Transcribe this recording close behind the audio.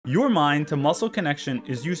Your mind to muscle connection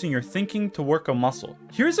is using your thinking to work a muscle.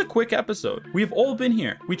 Here's a quick episode. We've all been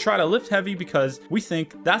here. We try to lift heavy because we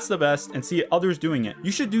think that's the best and see others doing it.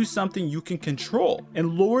 You should do something you can control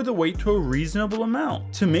and lower the weight to a reasonable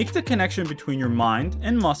amount. To make the connection between your mind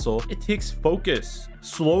and muscle, it takes focus.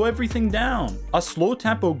 Slow everything down. A slow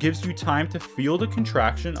tempo gives you time to feel the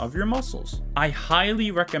contraction of your muscles. I highly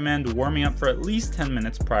recommend warming up for at least 10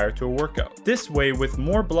 minutes prior to a workout. This way, with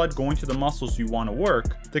more blood going to the muscles you want to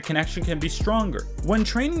work, the connection can be stronger. When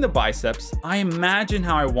training the biceps, I imagine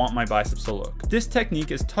how I want my biceps to look. This technique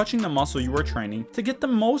is touching the muscle you are training to get the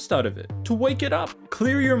most out of it, to wake it up,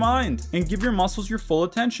 clear your mind, and give your muscles your full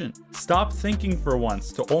attention. Stop thinking for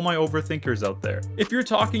once, to all my overthinkers out there. If you're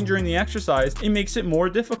talking during the exercise, it makes it more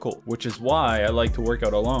difficult, which is why I like to work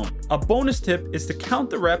out alone. A bonus tip is to count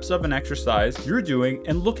the reps of an exercise you're doing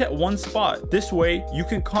and look at one spot. This way, you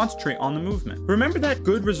can concentrate on the movement. Remember that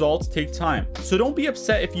good results take time, so don't be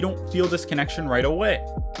upset if you don't feel this connection right away.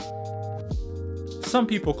 Some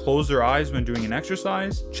people close their eyes when doing an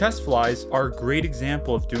exercise. Chest flies are a great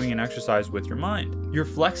example of doing an exercise with your mind. You're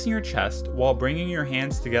flexing your chest while bringing your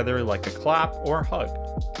hands together like a clap or a hug.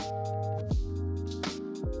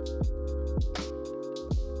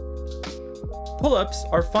 Pull-ups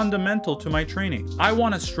are fundamental to my training. I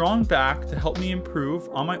want a strong back to help me improve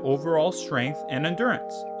on my overall strength and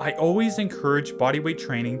endurance. I always encourage bodyweight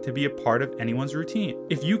training to be a part of anyone's routine.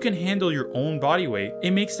 If you can handle your own body weight, it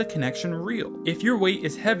makes the connection real. If your weight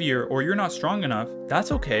is heavier or you're not strong enough,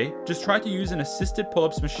 that's okay. Just try to use an assisted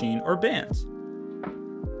pull-ups machine or bands.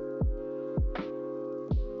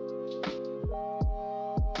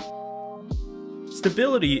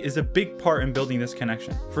 Stability is a big part in building this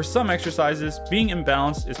connection. For some exercises, being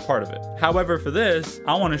imbalanced is part of it. However, for this,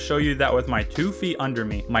 I want to show you that with my 2 feet under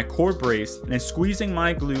me, my core braced, and squeezing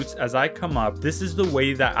my glutes as I come up, this is the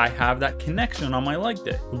way that I have that connection on my leg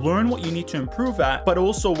day. Learn what you need to improve at, but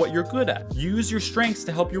also what you're good at. Use your strengths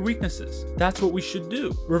to help your weaknesses. That's what we should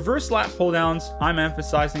do. Reverse lat pull downs, I'm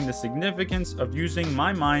emphasizing the significance of using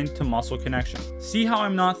my mind to muscle connection. See how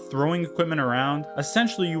I'm not throwing equipment around?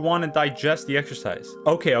 Essentially, you want to digest the exercise.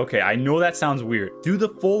 Okay, I know that sounds weird. Do the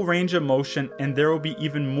full range of motion and there will be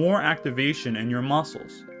even more activation in your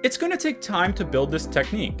muscles. It's going to take time to build this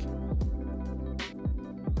technique.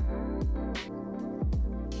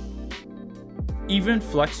 Even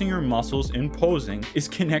flexing your muscles in posing is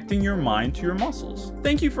connecting your mind to your muscles.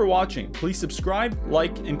 Thank you for watching. Please subscribe,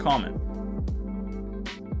 like, and comment.